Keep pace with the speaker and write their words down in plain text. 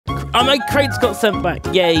Oh, my crates got sent back.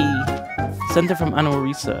 Yay. Center from Animal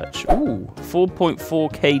Research. Ooh,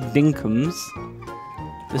 4.4k Dinkums.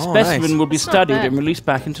 The specimen will be studied and released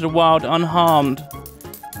back into the wild unharmed.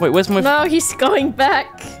 Wait, where's my... No, he's going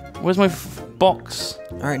back. Where's my box?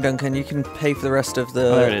 Alright, Duncan, you can pay for the rest of the...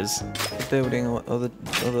 Oh, there it is. The building or the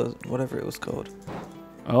whatever it was called.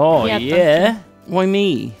 Oh, yeah. Why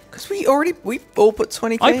me? Because we all put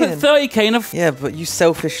 20k I put 30k in a... Yeah, but you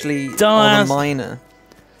selfishly are a miner.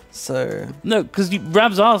 So... No, because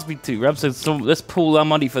Ravs asked me to. Ravs said, so let's pool our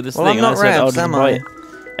money for this thing. I'm not Ravs, am I?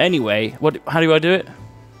 Anyway, how do I do it?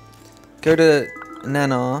 Go to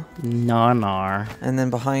Nanar. Nanar. And then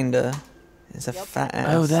behind her is a fat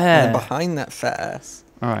ass. Oh, there. And then behind that fat ass.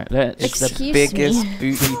 Alright, let's... It's the biggest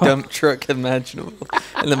booty dump truck imaginable.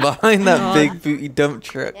 And then behind that big booty dump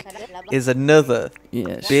truck is another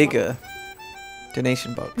bigger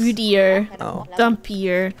donation box. Bootier.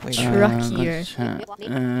 Dumpier. Truckier.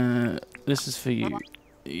 This is for you.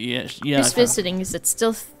 Yes. Who's visiting? Is it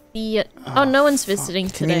still the... Oh, no one's visiting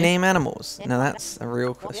today. Can you name animals? Now that's a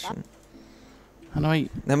real question. How do I...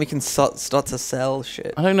 Then we can start to sell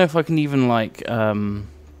shit. I don't know if I can even, like,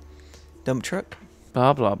 Dump truck?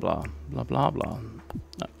 Blah, blah, blah. Blah, blah, blah.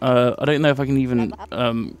 I don't know if I can even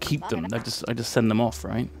keep them. I just send them off,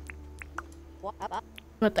 right?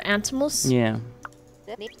 What, the animals? Yeah.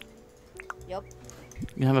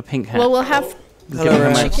 You have a pink hat. Well, we'll have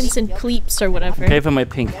chickens and pleeps or whatever. Gave her my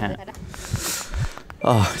pink hat.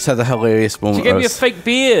 Oh, it's had a hilarious moment. She gave me a fake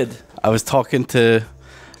beard. I was talking to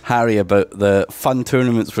Harry about the fun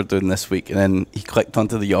tournaments we're doing this week, and then he clicked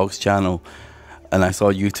onto the Yogs channel, and I saw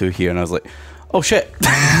you two here, and I was like, oh shit.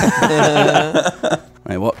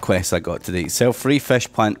 Right, what quests I got today? Sell 3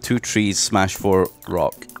 fish, plant 2 trees, smash 4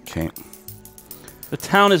 rock. Okay. The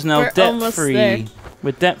town is now debt-free.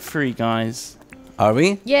 We're debt-free, guys. Are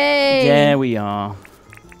we? Yay! Yeah, we are.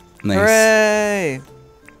 Nice. Hooray!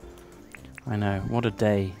 I know. What a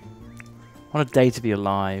day. What a day to be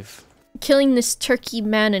alive. Killing this turkey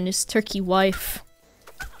man and his turkey wife.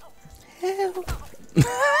 Help.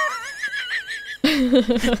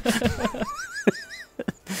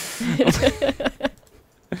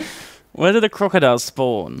 Where did the crocodiles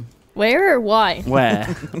spawn? Where or why? Where?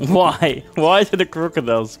 Why? Why did the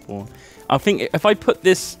crocodiles spawn? I think if I put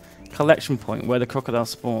this collection point where the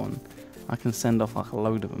crocodiles spawn, I can send off like a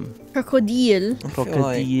load of them. Crocodile.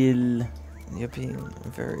 Crocodile. You're being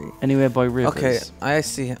very... Anywhere by rivers. Okay, I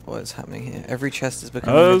see what's happening here. Every chest is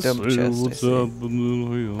becoming a dump chest.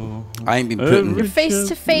 I ain't been putting... You're face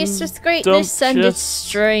to face with greatness and it's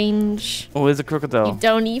strange. Oh, there's a crocodile. You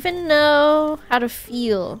don't even know how to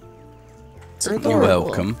feel. You're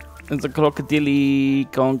welcome. There's a crocodile.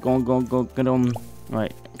 Gone.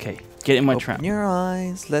 Right, okay. Get in my trap. Open your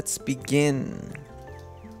eyes, let's begin.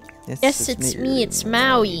 Yes, it's me, it's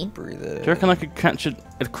Maui. Do you reckon I could catch a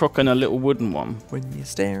croc and a little wooden one? When you're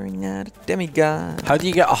staring at a demigod. How do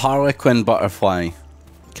you get a harlequin butterfly?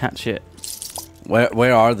 Catch it.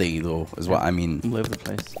 Where are they, though, is what I mean. All over the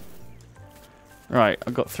place. Right,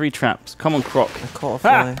 I've got 3 traps. Come on, croc. I caught a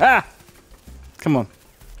fly. Ah! Come on.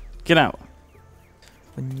 Get out.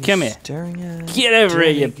 Come here. Get over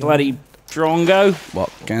here, you bloody drongo.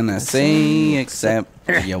 What can I say except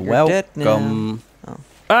you're welcome.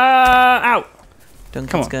 Out!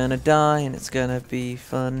 Duncan's gonna die and it's gonna be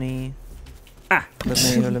funny. Ah!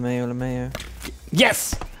 LeMayo.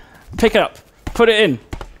 Yes! Pick it up. Put it in.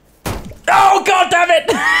 Oh, god damn it!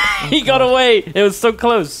 He got away. It was so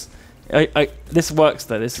close. This works,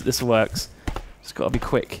 though. This works. Just gotta be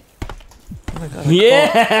quick. Oh my god,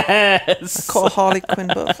 yes! I caught a Harlequin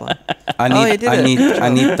butterfly. I need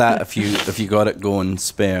that if you got it going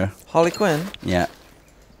spare. Harlequin? Yeah.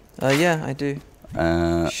 Yeah, I do.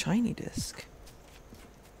 Shiny disc.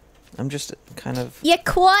 I'm just kind of... You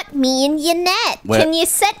caught me in your net. Can you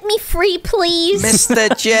set me free, please?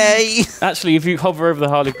 Mr. J! Actually, if you hover over the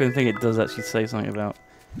Harlequin thing, it does actually say something about...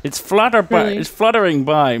 It's fluttering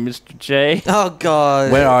by, Mr. J. Oh,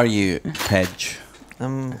 God. Where are you, Hedge?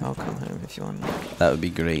 I'll come home if you want. That would be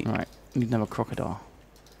great. Alright, you need to have a crocodile.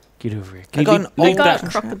 Get over here. I got a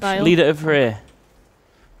crocodile. Lead it over here.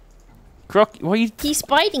 Why are you... He's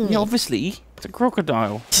biting me. Yeah, obviously. It's a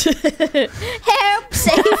crocodile. Help!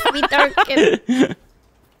 Save me, Duncan.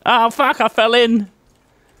 Oh, fuck, I fell in.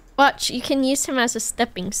 Watch, you can use him as a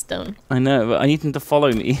stepping stone. I know, but I need him to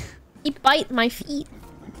follow me. He bite my feet.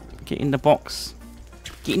 Get in the box.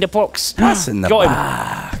 Get in the box. That's in the Got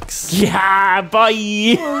box. Him. Yeah, bye.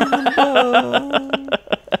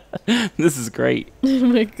 This is great. Oh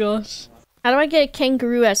my gosh. How do I get a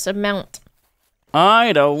kangaroo as a mount?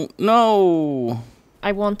 I don't know.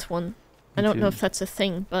 I want one. I don't know if that's a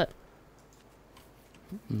thing, but...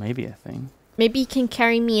 Maybe a thing. Maybe he can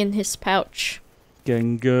carry me in his pouch.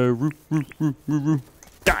 Kangaroo.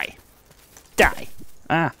 Die. Die.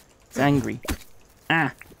 Ah. It's angry.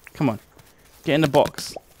 Ah. Come on. Get in the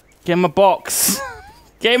box. Get in my box.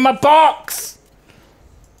 Get in my box!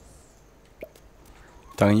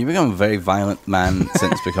 Duncan, you become a very violent man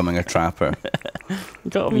since becoming a trapper.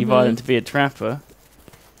 You gotta be violent to be a trapper.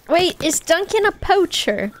 Wait, is Duncan a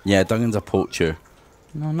poacher? Yeah, Duncan's a poacher.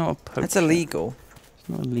 No, not a poacher. That's illegal. It's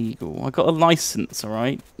not illegal. I got a license,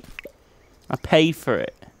 alright? I paid for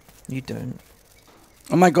it. You don't.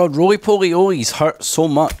 Oh my god, roly-poly-olies hurt so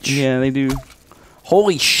much. Yeah, they do.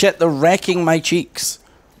 Holy shit, they're wrecking my cheeks.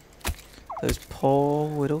 Those poor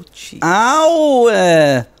little cheeks.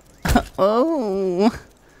 Ow! Oh,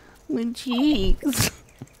 my cheeks.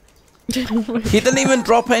 He didn't even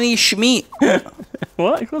drop any schmeat.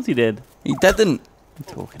 What? Of course he did. He didn't. What are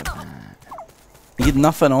you talking about? He had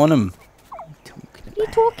nothing on him. What are you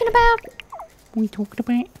talking about? What are you talking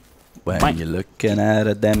about? When Wait. you're looking at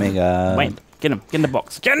a demigod. Wait, get him. Get in the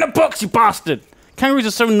box. Get in the box, you bastard! Kangaroos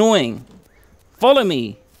are so annoying. Follow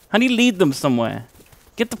me. How do you lead them somewhere?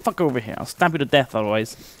 Get the fuck over here. I'll stab you to death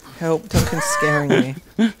otherwise. Help, Duncan's scaring me.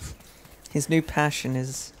 His new passion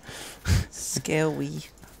is scary.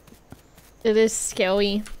 It is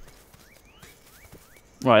scary.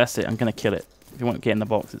 Right, that's it. I'm gonna kill it. If you won't get in the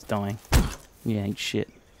box, it's dying. Yeah, ain't shit.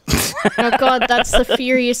 Oh god, that's the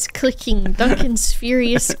furious clicking. Duncan's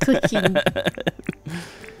furious clicking.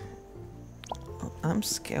 I'm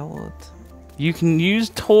scared. You can use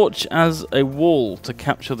torch as a wall to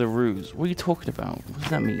capture the ruse. What are you talking about? What does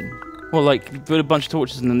that mean? Well, like, you put a bunch of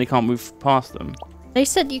torches and then they can't move past them. They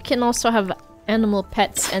said you can also have animal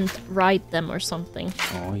pets and ride them or something.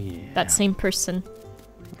 Oh, yeah. That same person.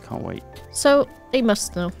 I can't wait. So, they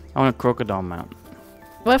must know. I want a crocodile mount.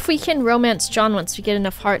 What if we can romance John once we get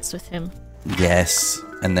enough hearts with him? Yes,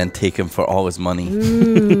 and then take him for all his money.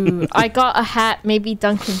 Ooh, I got a hat. Maybe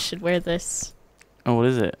Duncan should wear this. Oh, what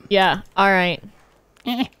is it? Yeah, alright.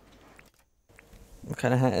 What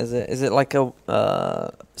kind of hat is it? Is it like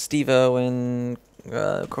a Steve Irwin,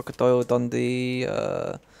 Crocodile Dundee,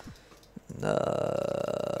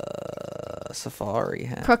 safari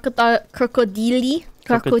hat? Crocodile.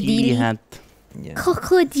 hat. Yeah.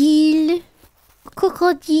 Crocodile.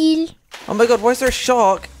 Crocodile. Oh my god, why is there a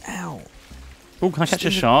shark? Ow. Oh, can I catch a Just in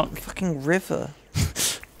the shark? Fucking river.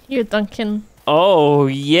 Here, Duncan. Oh,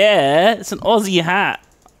 yeah. It's an Aussie hat.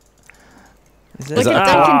 Is Look it? at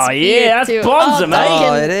Duncan's Oh, beard, yeah. That's too. bonza, Oh, mate. Oh,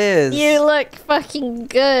 Duncan, it is. you look fucking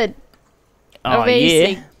good. Oh,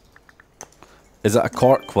 Amazing. yeah. Is it a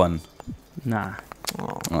cork one? Nah.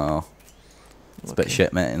 Oh, Oh. It's a bit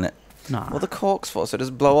shit, mate, isn't it? Nah. what are the corks for? So it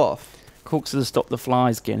doesn't blow off? Corks are to stop the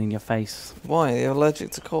flies getting in your face. Why? They're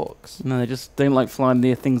allergic to corks. No, they just don't like flying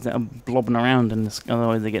near things that are blobbing around, and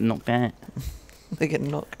otherwise they get knocked out. They get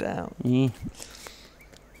knocked out. Yeah.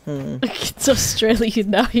 It's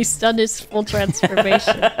Australian now. He's done his full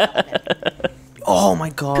transformation. Oh my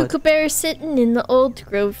god. Kookaburra sitting in the old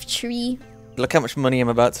grove tree. Look how much money I'm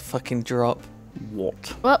about to fucking drop. What?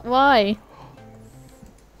 What? Why?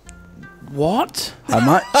 What? How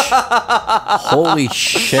much? Holy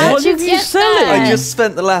shit. How'd What you did you get sell that? it? I just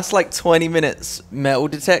spent the last like 20 minutes metal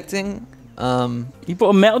detecting. You bought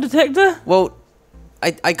a metal detector? Well,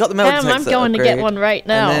 I got the metal Damn, detector. I'm going to get upgrade, one right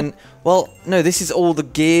now. And then, well, no, this is all the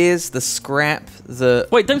gears, the scrap, the.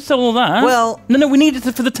 Wait, don't sell all that. Well- no, we need it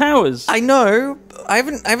for the towers. I know. I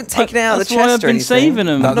haven't taken it out of the That's why chest I've or been anything. saving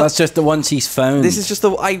them. No, that's just the ones he's found. This is just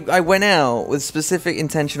the. I went out with specific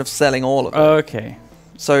intention of selling all of it. Okay.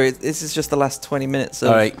 So this is just the last 20 minutes. Of,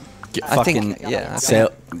 All right. I think. Yeah. I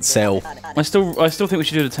think- Sell. I still think we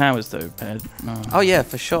should do the towers though, Ped. No. Oh yeah,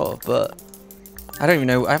 for sure. But I don't even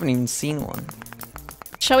know. I haven't even seen one.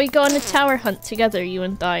 Shall we go on a tower hunt together, you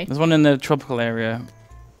and I? There's one in the tropical area,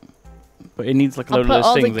 but it needs like a I'll load put of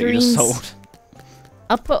all those the things that you just greens- sold.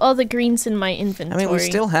 I'll put all the greens in my I inventory. mean, we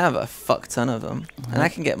still have a fuck ton of them, and I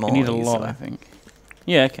can get more. You need a easily. lot, I think.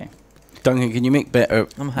 Yeah. Okay. Duncan, can you make better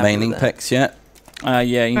I'm happy mining with that. picks yet? Yeah.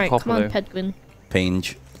 You Alright, pop come on, though. Pedguin.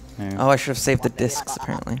 Page. Yeah. Oh, I should have saved the discs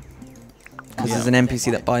apparently. Because Yeah. there's an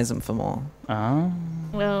NPC that buys them for more. Oh.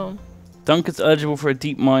 Well, Duncan's eligible for a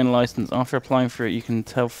deep mine license. After applying for it, you can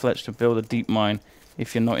tell Fletch to build a deep mine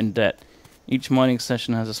if you're not in debt. Each mining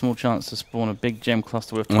session has a small chance to spawn a big gem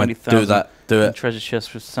cluster with 20,000 Do that. Do it. treasure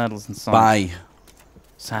chests with saddles inside. Buy.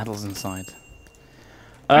 Saddles inside.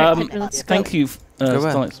 Alright, Pedguin, let's go. Thank you, Go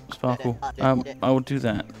where? Starlight Sparkle. I will do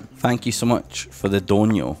that. Thank you so much for the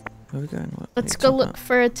donio. Where are we going? What are Let's you go talking look about?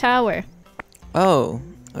 for a tower. Oh,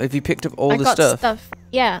 have you picked up all I the got stuff?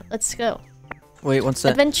 Yeah, let's go. Wait, one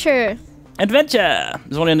sec. Adventure. Adventure!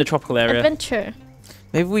 There's one in the tropical area. Adventure.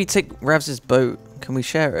 Maybe we take Ravs' boat. Can we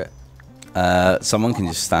share it? Someone can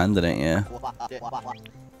just stand in it, yeah.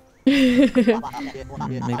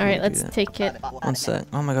 Alright, let's take it. One sec.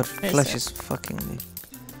 Oh my god, Flesh is fucking me.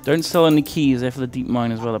 Don't sell any keys. They're for the deep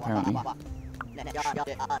mine as well, apparently.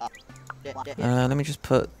 Let me just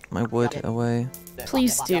put my wood away.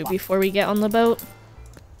 Please do before we get on the boat.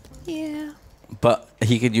 Yeah. But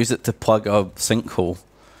he could use it to plug a sinkhole.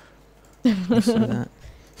 Oh,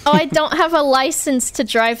 I don't have a license to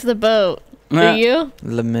drive the boat. Do you?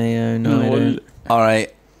 LeMayo, no, I don't.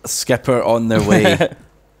 Alright, skipper on their way.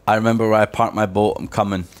 I remember where I parked my boat. I'm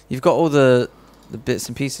coming. You've got all the bits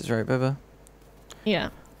and pieces, right, Beba? Yeah.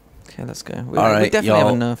 Okay, let's go. We Alright, definitely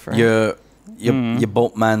have enough, right? Your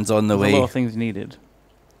boatman's on the way. A lot of things needed.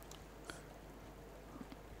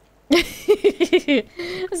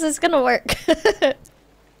 Is this gonna work?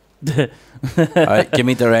 Alright, give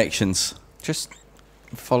me directions. Just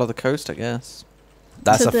follow the coast, I guess.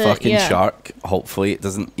 That's a fucking shark. Hopefully it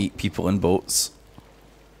doesn't eat people in boats.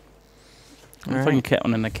 I'm fucking cat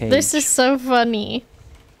one in a cage. This is so funny.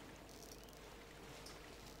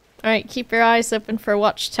 Alright, keep your eyes open for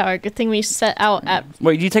Watchtower. Good thing we set out at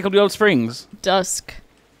Wait, did you take up the old springs? dusk.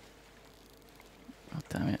 Oh,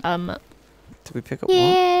 damn it. Did we pick up what?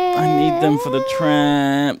 I need them for the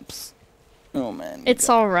traps. Oh, man. It's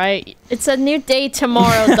alright. It's a new day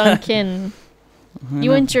tomorrow, Duncan.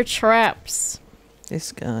 You and your traps.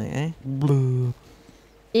 This guy, eh? Blue.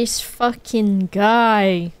 This fucking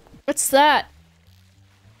guy. What's that?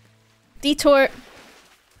 Detour.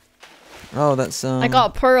 Oh, that's I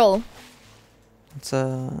got a pearl. It's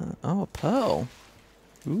oh, a pearl.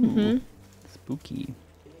 Ooh. Spooky.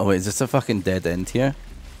 Oh wait, is this a fucking dead end here?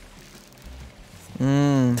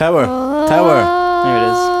 Mm. Tower! Tower! There it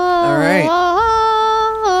is. Alright.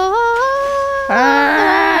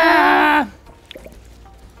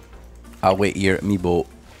 I'll wait here at me boat.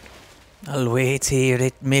 I'll wait here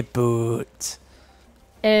at me boat.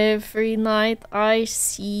 Every night I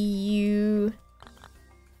see you.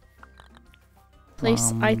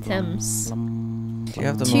 Place items. Do you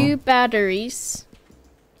have them 2 batteries.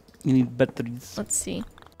 You need batteries. Let's see.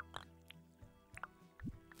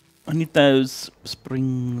 I need those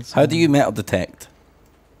springs. How do you metal detect?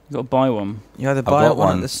 You gotta buy one. You either I've buy got one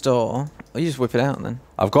one. at the store, or you just whip it out then.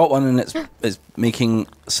 I've got one and it's making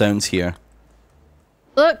sounds here.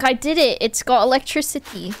 Look, I did it. It's got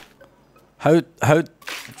electricity. How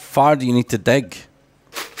far do you need to dig?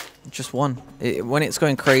 Just one. When it's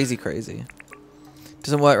going crazy.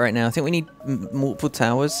 Doesn't work right now. I think we need multiple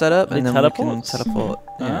towers set up, and then we can teleport.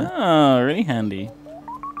 Yeah. Ah, really handy.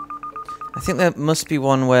 I think there must be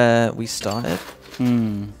one where we started.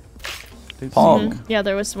 Pog. Yeah,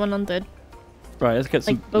 there was one on the Right, let's get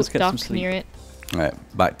some. boat Let's get some dock sleep. near it. Right,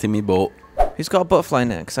 back to me boat. Who's got a butterfly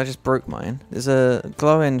net? Because I just broke mine. There's a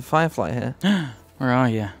glowing firefly here, Where are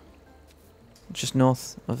you? just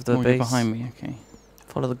north of the You're base. behind me. Okay.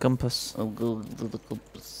 Follow the compass. I'll go to the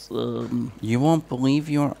compass. You won't believe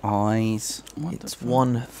your eyes. What It's the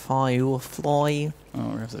one firefly. Oh,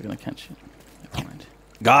 Ravs are gonna catch it. Never mind.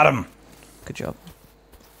 Got him. Good job.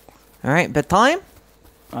 All right, bedtime.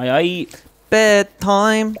 Aye.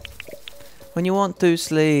 Bedtime. When you want to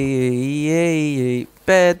sleep.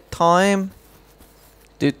 Bedtime.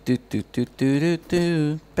 Do do do do do do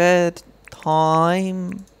do.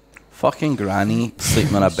 Bedtime. Fucking Granny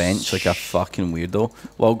sleeping on a bench like a fucking weirdo.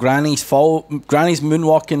 Well, Granny's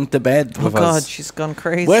moonwalking to bed Oh with god, us. she's gone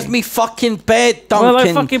crazy. Where's me fucking bed, Duncan? Well,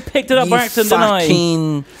 I fucking picked it up You by accident, didn't I?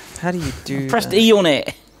 fucking... How do you do Pressed that? E on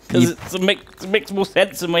it. Because You- it makes more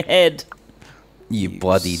sense in my head. You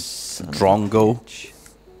bloody son of a drongo. bitch.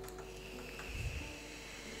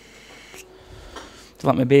 It's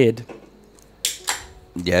like my beard.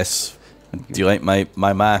 Yes. Do you like my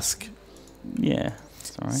mask? Yeah,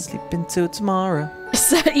 it's alright. Sleep until tomorrow. Is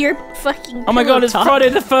that your fucking Oh my god, it's pillow Friday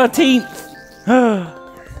the 13th!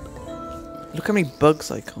 Look how many bugs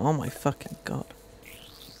I caught. Oh my fucking god.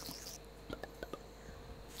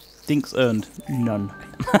 Dinks earned none.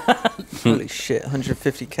 Holy shit,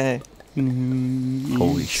 150k.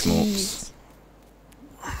 Holy smokes.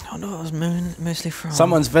 Oh no, it was mostly from.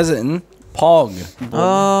 Someone's visiting. Pog.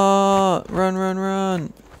 Oh,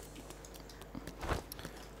 run.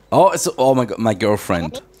 Oh, it's my god, my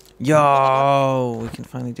girlfriend. Yo, we can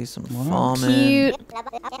finally do some farming. Cute.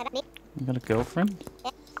 You got a girlfriend?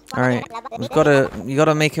 All right, you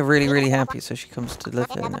gotta make her really happy so she comes to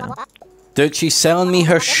live here now. Dude, she's selling me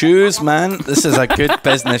her shoes, man. This is a good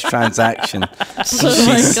business transaction. Oh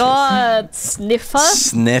my god, Sniffer?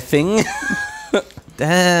 Sniffing.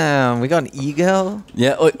 Damn, we got an e-girl?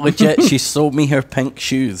 Yeah, legit, she sold me her pink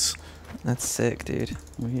shoes. That's sick, dude.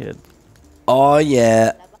 Weird. Oh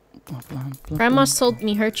yeah. Grandma sold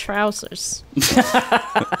me her trousers.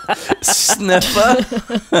 Sniffer.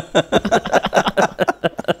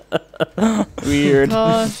 Weird.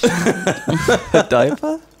 Gosh. A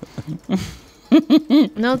diaper?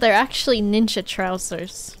 No, they're actually ninja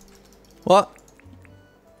trousers. What?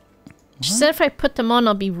 She said if I put them on,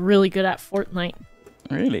 I'll be really good at Fortnite.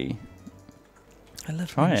 Really? I love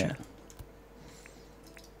Try ninja. it.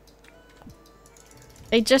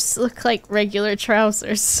 They just look like regular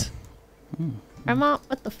trousers. Grandma,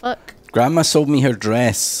 what the fuck? Grandma sold me her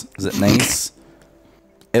dress. Is it nice?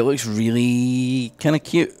 It looks really kind of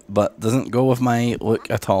cute, but doesn't go with my look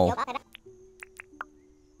at all.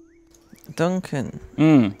 Duncan.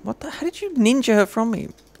 What the? How did you ninja her from me?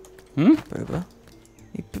 Boba.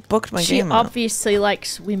 You booked my game out. She obviously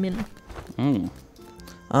likes women.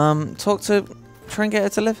 Try and get her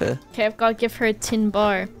to live here. Okay, I've got to give her a tin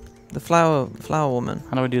bar. The flower woman.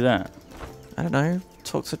 How do I do that? I don't know.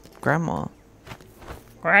 Talk to Grandma.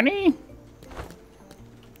 Granny?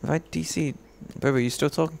 If I DC... Boba, are you still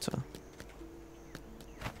talking to her?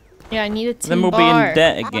 Yeah, I need a tin bar. Then we'll be in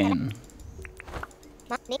debt again.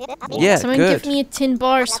 Yeah, Someone good. give me a tin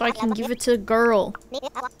bar so I can give it to a girl.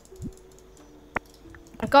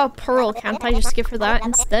 I got a pearl, can't I just give her that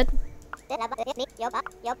instead?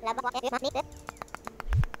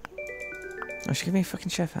 Oh, she gave me a fucking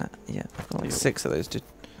chef hat. Yeah, I've got like 6 of those, dude.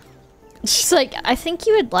 She's like, I think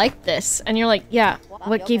you would like this. And you're like, yeah,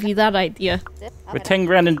 what gave you that idea? We're 10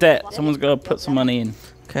 grand in debt. Someone's got to put some money in.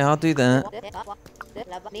 Okay, I'll do that.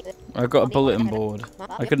 I've got a bulletin board.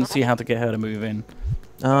 I couldn't see how to get her to move in.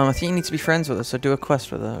 I think you need to be friends with her, so do a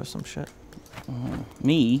quest with her or some shit.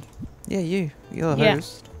 Me? Yeah, you. You're the Yeah.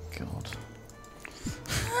 host. God.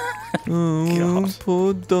 Oh, God.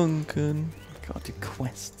 poor Duncan. Gotta do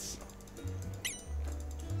quests.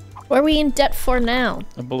 What are we in debt for now?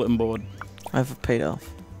 A bulletin board. I've paid off.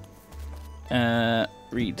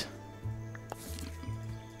 Read.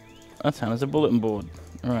 That town is a bulletin board.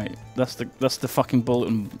 Right. That's the fucking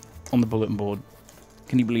bulletin on the bulletin board.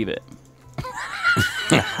 Can you believe it?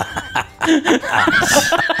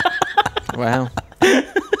 Wow.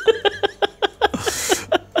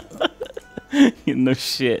 No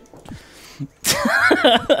shit.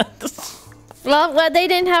 Well, they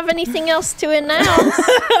didn't have anything else to announce.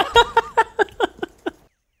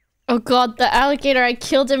 Oh god, the alligator, I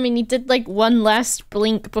killed him and he did like one last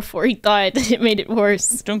blink before he died. It made it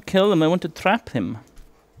worse. Don't kill him. I want to trap him.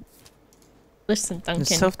 Listen, Duncan,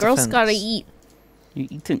 self-defense. girls gotta eat. You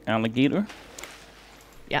eat an alligator?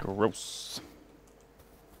 Yeah. Gross.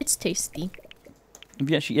 It's tasty. Have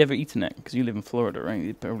you actually ever eaten it? Because you live in Florida, right?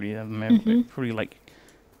 You probably have probably like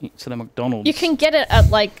eats at a McDonald's. You can get it at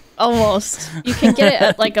like almost. You can get it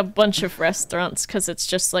at like a bunch of restaurants because it's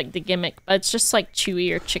just like the gimmick, but it's just like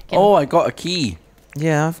chewy or chicken. Oh, I got a key.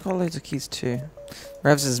 Yeah, I've got loads of keys too.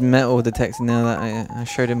 Ravs is metal detecting now that I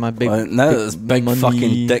showed him my big. Well, now there's big money.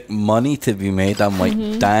 fucking dick money to be made. I'm like,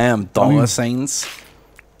 damn, dollar signs.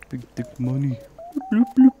 Big dick money.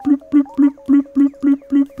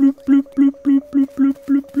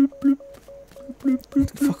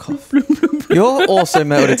 Fuck off. You're also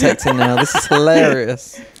metal detecting now. This is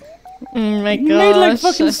hilarious. Oh my god. You made like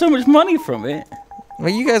fucking so much money from it. Well,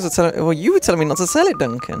 you guys were telling. Well, you were telling me not to sell it,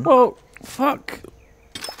 Duncan. Well, fuck.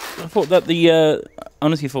 I thought that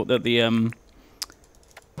honestly thought that the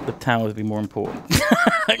tower would be more important.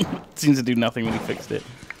 Seems to do nothing when he fixed it.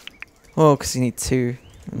 Well, because you need 2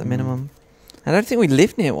 at the minimum. I don't think we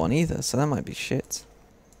live near one either, so that might be shit.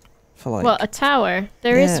 For like. Well, a tower.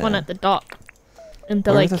 There is one Yeah. at the dock. And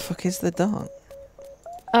the Where like. the fuck is the dock?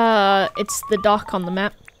 It's the dock on the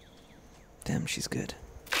map. Damn, she's good.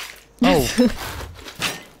 Oh.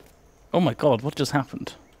 Oh my god, what just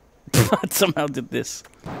happened? I somehow did this.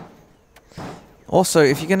 Also,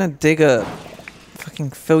 if you're gonna dig a,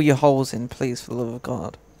 fucking fill your holes in, please, for the love of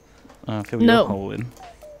God. Fill No. your hole in.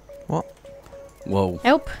 What? Whoa.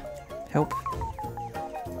 Help. Help.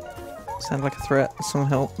 Sound like a threat. Someone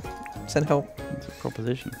help. Send help. It's a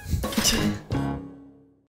proposition.